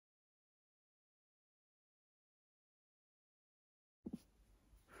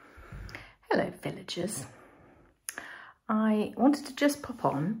Hello villagers. I wanted to just pop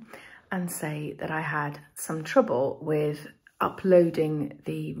on and say that I had some trouble with uploading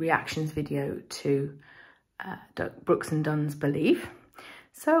the reactions video to Brooks Dunn's Believe.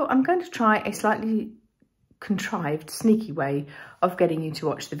 So I'm going to try a slightly contrived, sneaky way of getting you to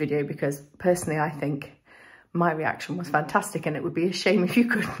watch the video, because personally I think my reaction was fantastic and it would be a shame if you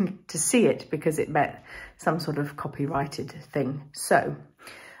couldn't to see it because it met some sort of copyrighted thing. So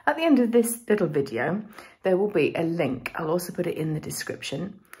at the end of this little video, there will be a link. I'll also put it in the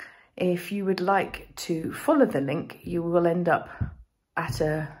description. If you would like to follow the link, you will end up at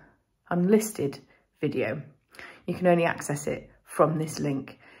a unlisted video. You can only access it from this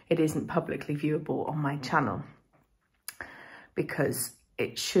link. It isn't publicly viewable on my channel because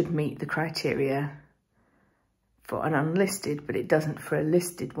it should meet the criteria for an unlisted, but it doesn't for a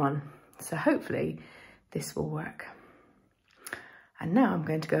listed one. So hopefully this will work. And now I'm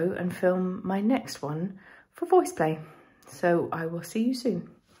going to go and film my next one for voice play. So I will see you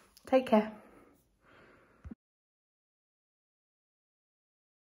soon. Take care.